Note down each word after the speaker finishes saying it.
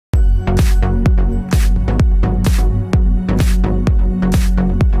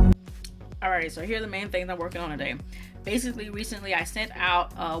Alrighty, so here are the main things I'm working on today. Basically, recently I sent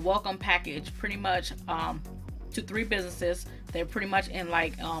out a welcome package pretty much to 3 businesses. They're pretty much in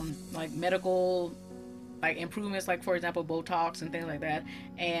like medical improvements, like for example Botox and things like that.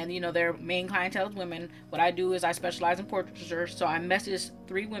 And you know, their main clientele is women. What I do is I specialize in portraiture, so I messaged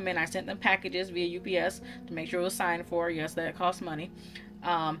 3 women. I sent them packages via UPS to make sure it was signed for. Yes, that costs money.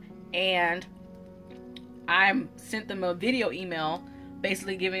 And I sent them a video email,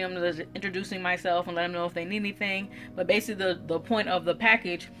 basically giving them introducing myself and let them know if they need anything. But basically the point of the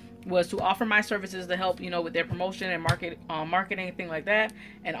package was to offer my services to help, you know, with their promotion and marketing, things like that,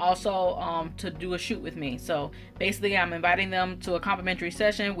 and also to do a shoot with me. So basically I'm inviting them to a complimentary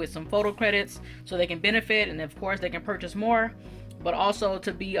session with some photo credits so they can benefit, and of course they can purchase more, but also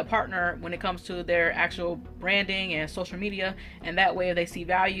to be a partner when it comes to their actual branding and social media, and that way if they see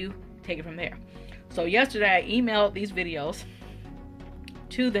value, take it from there. So yesterday I emailed these videos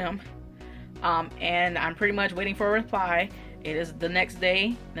to them, and I'm pretty much waiting for a reply. It is the next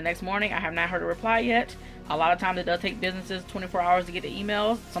day, the next morning. I have not heard a reply yet. A lot of times it does take businesses 24 hours to get the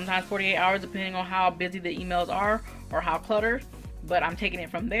emails, sometimes 48 hours depending on how busy the emails are or how cluttered, but I'm taking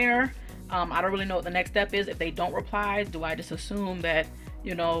it from there. I don't really know what the next step is. If they don't reply, do I just assume that,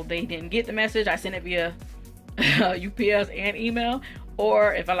 you know, they didn't get the message? I sent it via UPS and email,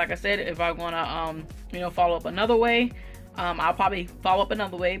 or if I, like I said, if I want to you know, follow up another way, I'll probably follow up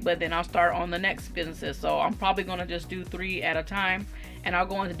another way, but then I'll start on the next businesses. So I'm probably going to just do 3 at a time, and I'll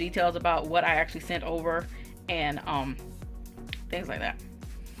go into details about what I actually sent over and things like that.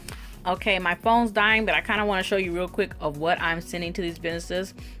 Okay, my phone's dying, but I kind of want to show you real quick of what I'm sending to these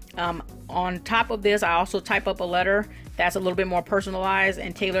businesses. On top of this, I also type up a letter that's a little bit more personalized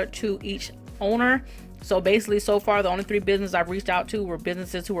and tailored to each owner. So basically, so far, the only 3 businesses I've reached out to were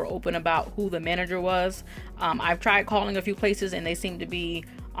businesses who were open about who the manager was. I've tried calling a few places, and they seem to be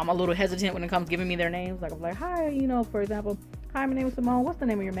a little hesitant when it comes to giving me their names. Like, I'm like, hi, you know, for example, hi, my name is Simone. What's the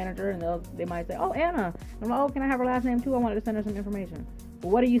name of your manager? And they might say, oh, Anna. And I'm like, oh, can I have her last name too? I wanted to send her some information.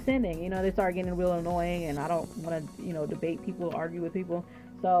 Well, what are you sending? You know, they start getting real annoying, and I don't want to, you know, debate people, argue with people.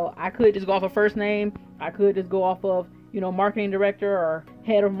 So I could just go off of first name. I could just go off of, you know, marketing director or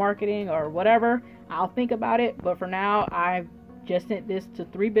head of marketing or whatever. I'll think about it, but for now I've just sent this to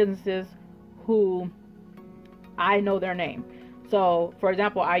 3 businesses who I know their name. So for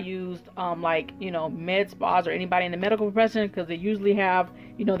example, I used like, you know, med spas or anybody in the medical profession, because they usually have,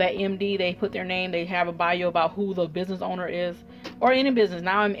 you know, that MD, they put their name, they have a bio about who the business owner is, or any business.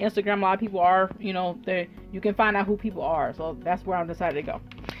 Now on Instagram, a lot of people are, you know, you can find out who people are. So that's where I'm decided to go.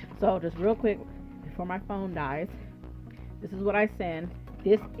 So just real quick before my phone dies, this is what I send.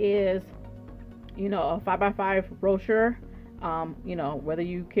 This is, you know, a 5x5 brochure. You know, whether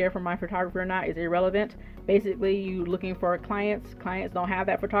you care for my photography or not is irrelevant. Basically, you looking for clients. Clients don't have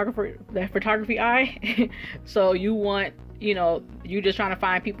that photography eye. So you want, you know, you just trying to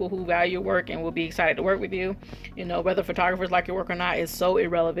find people who value your work and will be excited to work with you. You know, whether photographers like your work or not is so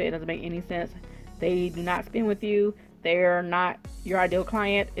irrelevant. It doesn't make any sense. They do not spend with you. They're not your ideal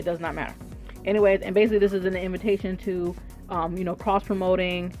client. It does not matter. Anyways, and basically this is an invitation to, you know, cross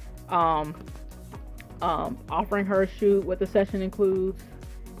promoting, offering her a shoot, what the session includes,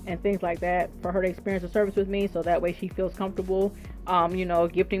 and things like that, for her to experience the service with me, so that way she feels comfortable, you know,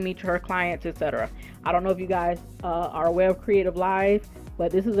 gifting me to her clients, etc. I don't know if you guys are aware of Creative Live,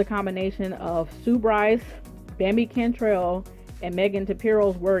 but this is a combination of Sue Bryce, Bambi Cantrell, and Megan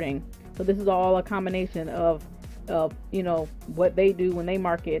Tapiro's wording. So this is all a combination of you know, what they do when they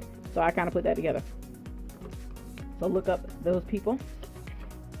market. So I kind of put that together. So look up those people.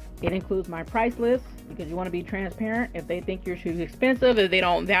 It includes my price list, because you want to be transparent. If they think you're too expensive, if they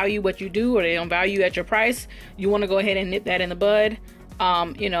don't value what you do, or they don't value at your price, you want to go ahead and nip that in the bud.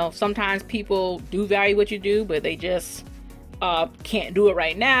 You know, sometimes people do value what you do, but they just can't do it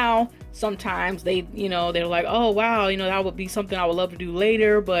right now. Sometimes they, you know, they're like, oh wow, you know, that would be something I would love to do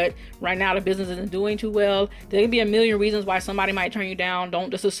later, but right now the business isn't doing too well. There can be a million reasons why somebody might turn you down.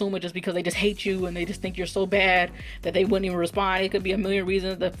 Don't just assume it just because they just hate you and they just think you're so bad that they wouldn't even respond. It could be a million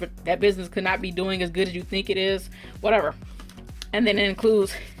reasons that that business could not be doing as good as you think it is, whatever. And then it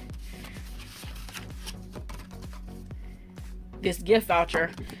includes this gift voucher,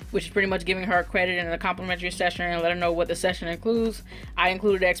 which is pretty much giving her a credit in a complimentary session, and let her know what the session includes. I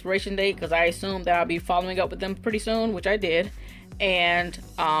included the expiration date because I assumed that I'll be following up with them pretty soon, which I did. And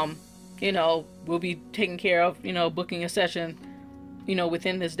you know, we'll be taking care of, you know, booking a session, you know,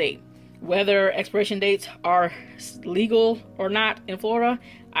 within this date. Whether expiration dates are legal or not in Florida,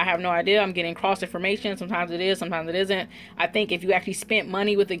 I have no idea. I'm getting cross information. Sometimes it is, sometimes it isn't. I think if you actually spent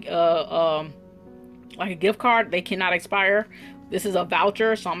money with a like a gift card, they cannot expire. This is a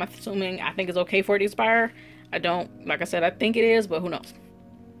voucher, so I'm assuming, I think it's okay for it to expire. I don't, like I said, I think it is, but who knows.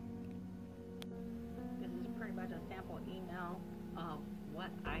 This is pretty much a sample email of what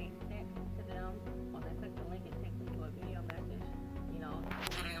I sent to them. Once I click the link, it takes them to a video message, you know,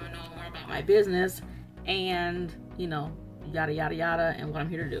 wanting to know more about my business and, you know, yada yada yada, and what I'm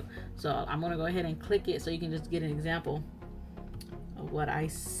here to do. So I'm gonna go ahead and click it so you can just get an example of what I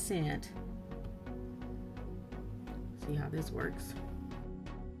sent. See how this works.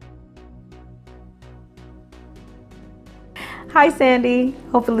 Hi Sandy,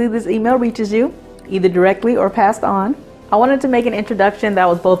 hopefully this email reaches you, either directly or passed on. I wanted to make an introduction that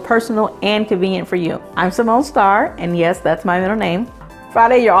was both personal and convenient for you. I'm Simone Starr, and yes, that's my middle name.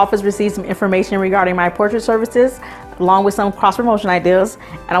 Friday, your office received some information regarding my portrait services, along with some cross-promotion ideas,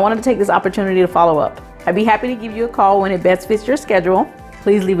 and I wanted to take this opportunity to follow up. I'd be happy to give you a call when it best fits your schedule.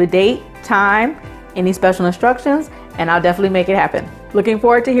 Please leave a date, time, any special instructions, and I'll definitely make it happen. Looking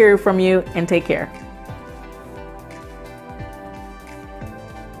forward to hearing from you, and take care.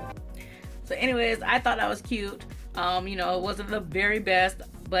 So anyways, I thought that was cute. You know, it wasn't the very best,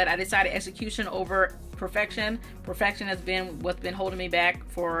 but I decided execution over perfection. Perfection has been what's been holding me back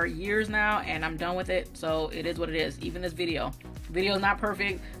for years now, and I'm done with it. So it is what it is. Even this video is not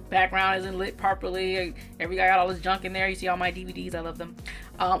perfect. Background isn't lit properly. Every guy got all this junk in there. You see all my DVDs, I love them.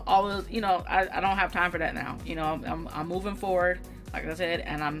 All those, you know, I don't have time for that now. You know, I'm moving forward, like I said,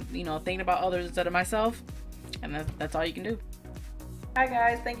 and I'm, you know, thinking about others instead of myself, and that's all you can do. Hi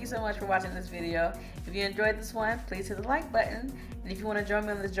guys, thank you so much for watching this video. If you enjoyed this one, please hit the like button. And if you want to join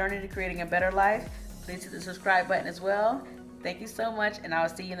me on this journey to creating a better life, please hit the subscribe button as well. Thank you so much, and I will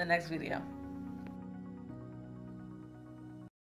see you in the next video.